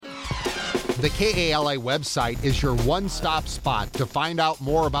The KALA website is your one-stop spot to find out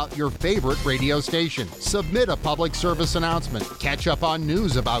more about your favorite radio station. Submit a public service announcement, catch up on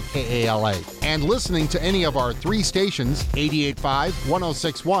news about KALA, and listening to any of our 3 stations, 88.5,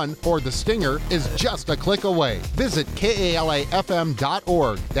 106.1, or The Stinger, is just a click away. Visit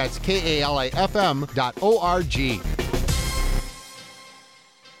KALAFM.org. That's KALAFM.org.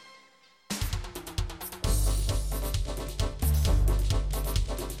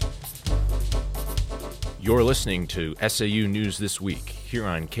 You're listening to SAU News This Week, here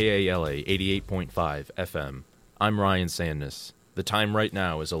on KALA 88.5 FM. I'm Ryan Sandness. The time right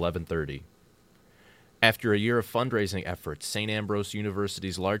now is 11:30. After a year of fundraising efforts, St. Ambrose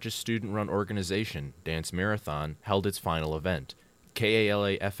University's largest student-run organization, Dance Marathon, held its final event.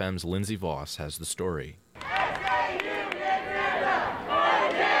 KALA FM's Lindsay Voss has the story.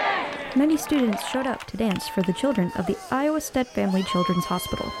 Many students showed up to dance for the children of the Iowa Stead Family Children's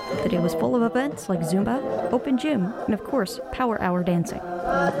Hospital. The day was full of events like Zumba, open gym, and of course, Power Hour dancing.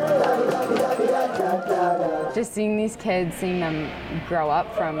 Just seeing these kids, seeing them grow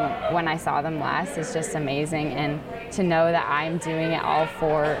up from when I saw them last is just amazing, and to know that I'm doing it all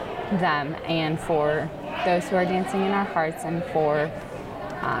for them and for those who are dancing in our hearts and for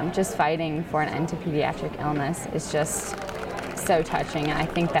just fighting for an end to pediatric illness is just so touching, and I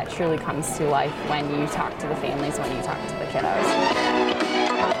think that truly comes to life when you talk to the families, when you talk to the kiddos.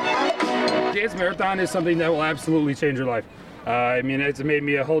 Dance Marathon is something that will absolutely change your life. It's made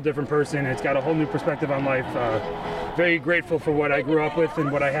me a whole different person. It's got a whole new perspective on life. Very grateful for what I grew up with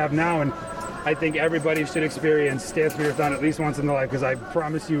and what I have now, and I think everybody should experience Dance Marathon at least once in their life, because I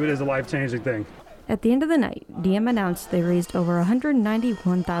promise you it is a life-changing thing. At the end of the night, DM announced they raised over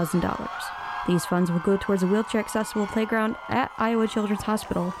 $191,000. These funds will go towards a wheelchair-accessible playground at Iowa Children's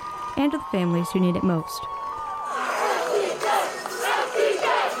Hospital and to the families who need it most.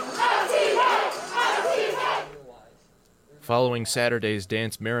 Following Saturday's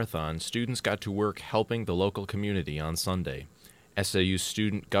Dance Marathon, students got to work helping the local community on Sunday. SAU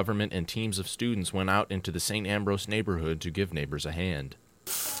student government and teams of students went out into the St. Ambrose neighborhood to give neighbors a hand.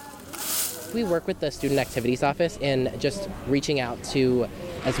 We work with the Student Activities Office in just reaching out to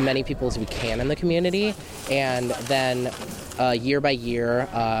as many people as we can in the community, and then year by year,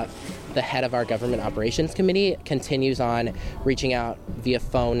 the head of our Government Operations Committee continues on reaching out via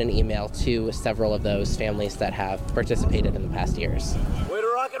phone and email to several of those families that have participated in the past years. Way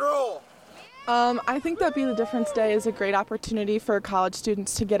to rock and roll! I think that Be the Difference Day is a great opportunity for college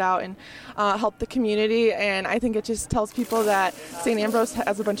students to get out and help the community, and I think it just tells people that St. Ambrose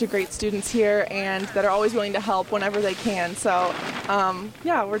has a bunch of great students here and that are always willing to help whenever they can. So,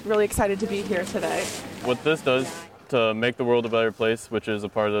 we're really excited to be here today. What this does to make the world a better place, which is a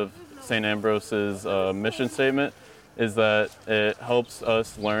part of St. Ambrose's mission statement, is that it helps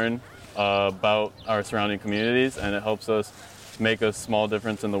us learn about our surrounding communities, and it helps us make a small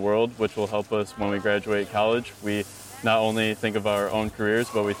difference in the world, which will help us when we graduate college. We not only think of our own careers,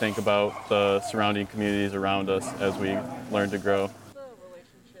 but we think about the surrounding communities around us as we learn to grow.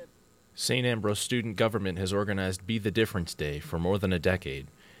 St. Ambrose student government has organized Be the Difference Day for more than a decade.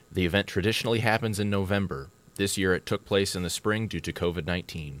 The event traditionally happens in November. This year it took place in the spring due to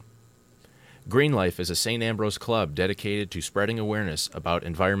COVID-19. Green Life is a St. Ambrose club dedicated to spreading awareness about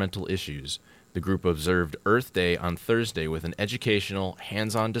environmental issues. The group observed Earth Day on Thursday with an educational,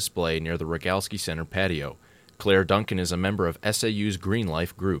 hands-on display near the Rogalski Center patio. Claire Duncan is a member of SAU's Green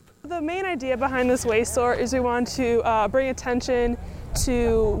Life group. The main idea behind this waste sort is we want to bring attention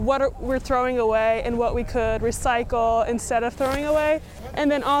to what we're throwing away and what we could recycle instead of throwing away. And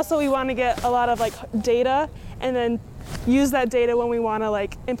then also we want to get a lot of data and then use that data when we want to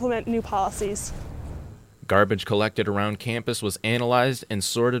implement new policies. Garbage collected around campus was analyzed and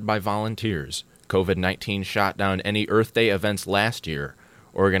sorted by volunteers. COVID-19 shot down any Earth Day events last year.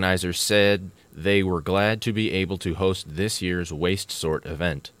 Organizers said they were glad to be able to host this year's waste sort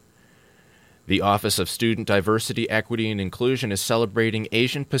event. The Office of Student Diversity, Equity, and Inclusion is celebrating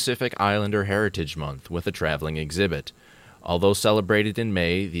Asian Pacific Islander Heritage Month with a traveling exhibit. Although celebrated in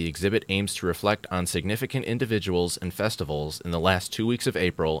May, the exhibit aims to reflect on significant individuals and festivals in the last 2 weeks of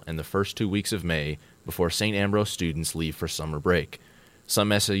April and the first 2 weeks of May before St. Ambrose students leave for summer break.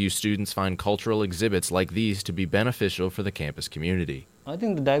 Some SAU students find cultural exhibits like these to be beneficial for the campus community. I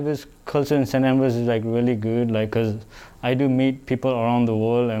think the diverse culture in St. Ambrose is really good, because I do meet people around the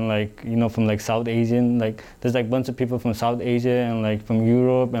world and from South Asian, there's a bunch of people from South Asia and from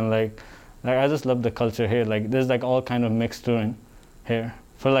Europe, and I just love the culture here. There's all kind of mixture in here.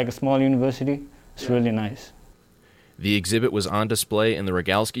 For a small university, it's really nice. The exhibit was on display in the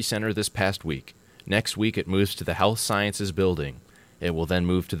Rogalski Center this past week. Next week it moves to the Health Sciences Building. It will then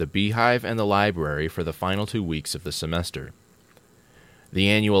move to the Beehive and the library for the final 2 weeks of the semester. The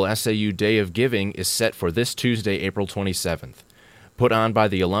annual SAU Day of Giving is set for this Tuesday, April 27th. Put on by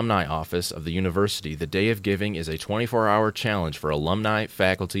the Alumni Office of the university, the Day of Giving is a 24-hour challenge for alumni,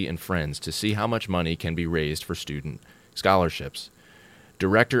 faculty, and friends to see how much money can be raised for student scholarships.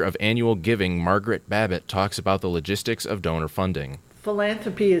 Director of Annual Giving, Margaret Babbitt, talks about the logistics of donor funding.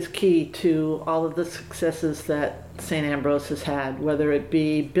 Philanthropy is key to all of the successes that St. Ambrose has had, whether it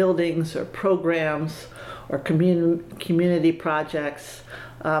be buildings or programs or community projects.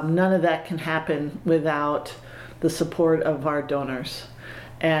 None of that can happen without the support of our donors.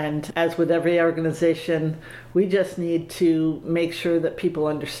 And as with every organization, we just need to make sure that people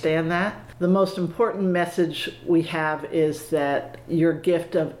understand that. The most important message we have is that your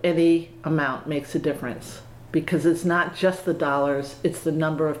gift of any amount makes a difference, because it's not just the dollars, it's the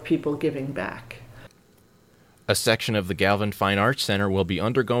number of people giving back. A section of the Galvin Fine Arts Center will be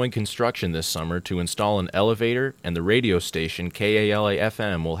undergoing construction this summer to install an elevator, and the radio station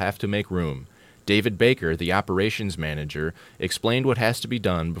KALA-FM will have to make room. David Baker, the operations manager, explained what has to be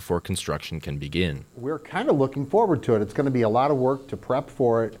done before construction can begin. We're kind of looking forward to it. It's going to be a lot of work to prep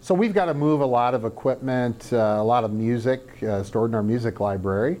for it. So we've got to move a lot of equipment, a lot of music stored in our music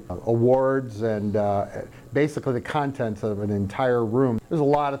library, awards, and basically the contents of an entire room. There's a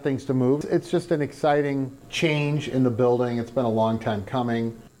lot of things to move. It's just an exciting change in the building. It's been a long time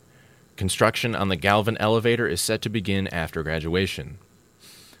coming. Construction on the Galvin elevator is set to begin after graduation.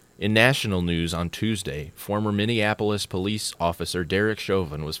 In national news on Tuesday, former Minneapolis police officer Derek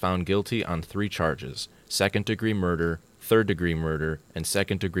Chauvin was found guilty on 3 charges: second-degree murder, third-degree murder, and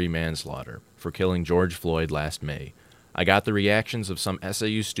second-degree manslaughter for killing George Floyd last May. I got the reactions of some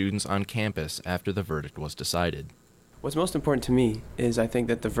SAU students on campus after the verdict was decided. What's most important to me is I think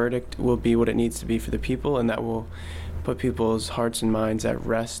that the verdict will be what it needs to be for the people, and that will put people's hearts and minds at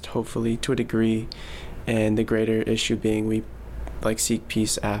rest, hopefully, to a degree, and the greater issue being we seek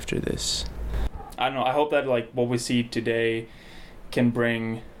peace after this. I don't know, I hope that what we see today can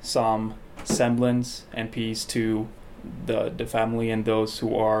bring some semblance and peace to the family and those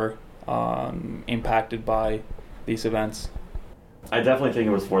who are impacted by these events. I definitely think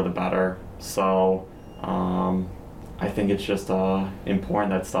it was for the better, so I think it's just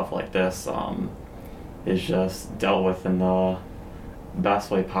important that stuff like this is just dealt with in the best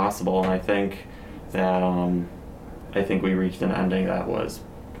way possible, and I think that we reached an ending that was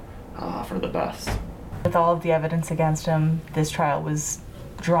for the best. With all of the evidence against him, this trial was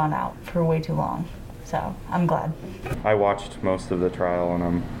drawn out for way too long, so I'm glad. I watched most of the trial,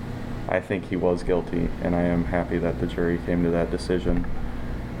 and I think he was guilty, and I am happy that the jury came to that decision.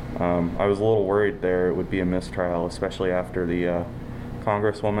 I was a little worried there it would be a mistrial, especially after the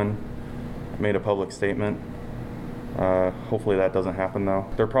Congresswoman made a public statement. Hopefully that doesn't happen, though.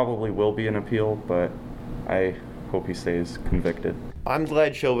 There probably will be an appeal, but I hope he stays convicted. I'm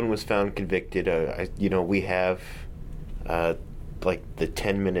glad Chauvin was found convicted. We have the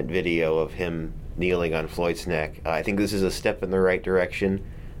 10-minute video of him kneeling on Floyd's neck. I think this is a step in the right direction.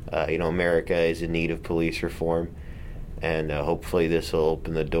 America is in need of police reform, and hopefully this will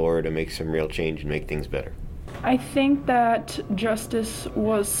open the door to make some real change and make things better. I think that justice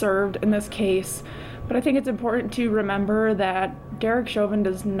was served in this case, but I think it's important to remember that Derek Chauvin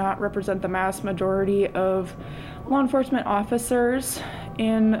does not represent the mass majority of law enforcement officers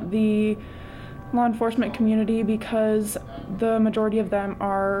in the law enforcement community, because the majority of them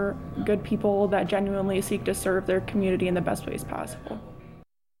are good people that genuinely seek to serve their community in the best ways possible.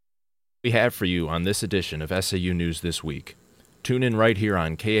 We have for you on this edition of SAU News This Week. Tune in right here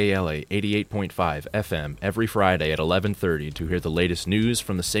on KALA 88.5 FM every Friday at 11:30 to hear the latest news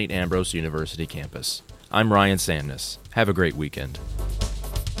from the St. Ambrose University campus. I'm Ryan Sandness. Have a great weekend.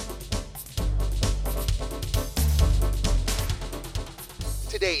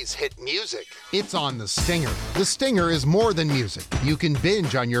 Today's hit music. It's on The Stinger. The Stinger is more than music. You can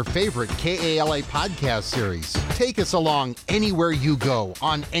binge on your favorite KALA podcast series. Take us along anywhere you go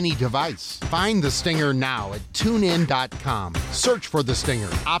on any device. Find The Stinger now at tunein.com. Search for The Stinger,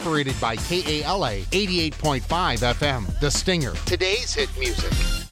 operated by KALA 88.5 FM. The Stinger. Today's hit music.